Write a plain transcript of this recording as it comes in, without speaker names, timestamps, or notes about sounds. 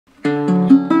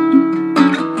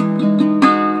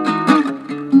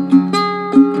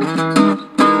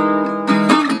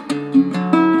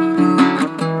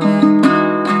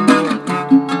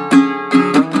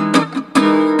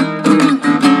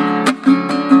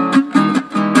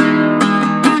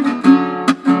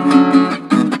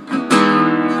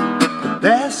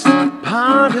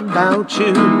about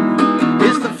you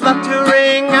is the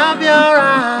fluttering of your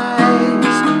eyes,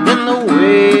 and the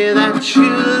way that you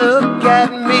look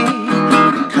at me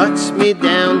cuts me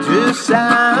down to size.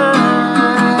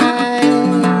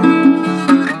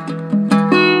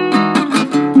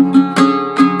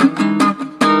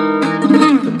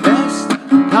 The best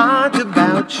part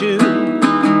about you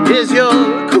is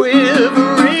your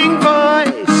quivering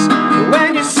voice.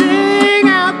 When you sing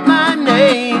out my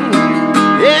name,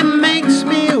 it makes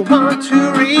me want to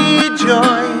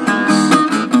rejoice.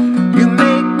 You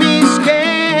make me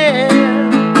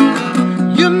scared,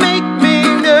 you make me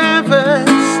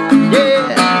nervous,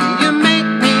 yeah, you make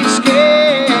me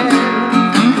scared,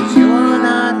 'cause you're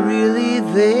not really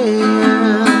there.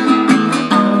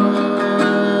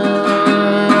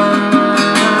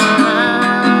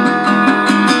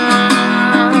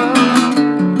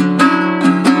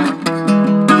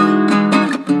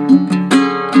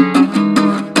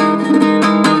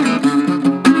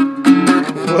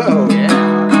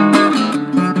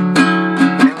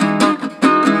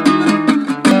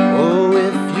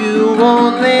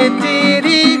 Only did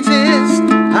exist,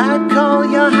 I'd call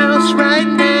your house right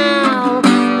now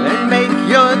and make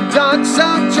your dog so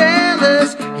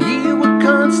jealous he would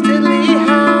constantly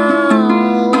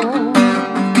howl.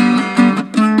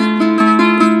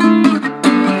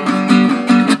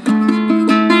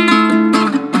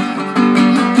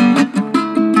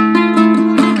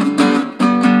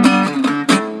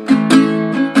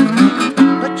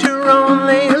 But you're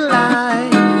only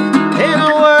alive in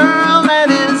a world that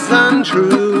is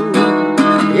untrue.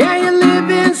 Yeah, you live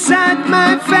inside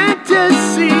my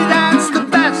fantasy. That's the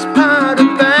best part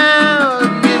about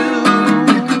you.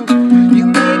 You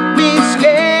make me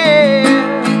scared,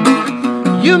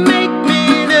 you make